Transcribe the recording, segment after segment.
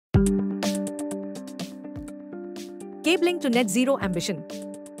Cabling to net zero ambition.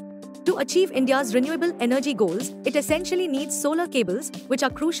 To achieve India's renewable energy goals, it essentially needs solar cables, which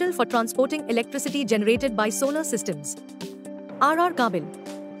are crucial for transporting electricity generated by solar systems. RR Kabel.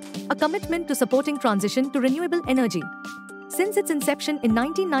 A commitment to supporting transition to renewable energy. Since its inception in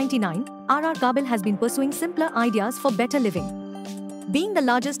 1999, RR Kabel has been pursuing simpler ideas for better living. Being the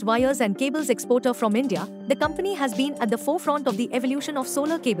largest wires and cables exporter from India, the company has been at the forefront of the evolution of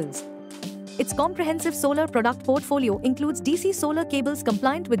solar cables. Its comprehensive solar product portfolio includes DC solar cables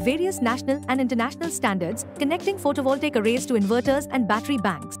compliant with various national and international standards, connecting photovoltaic arrays to inverters and battery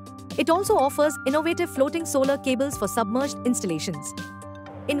banks. It also offers innovative floating solar cables for submerged installations.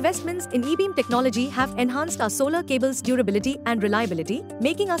 Investments in E-beam technology have enhanced our solar cables' durability and reliability,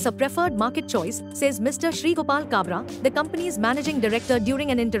 making us a preferred market choice, says Mr. Shrigopal Kabra, the company's managing director during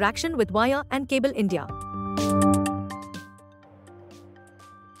an interaction with Wire and Cable India.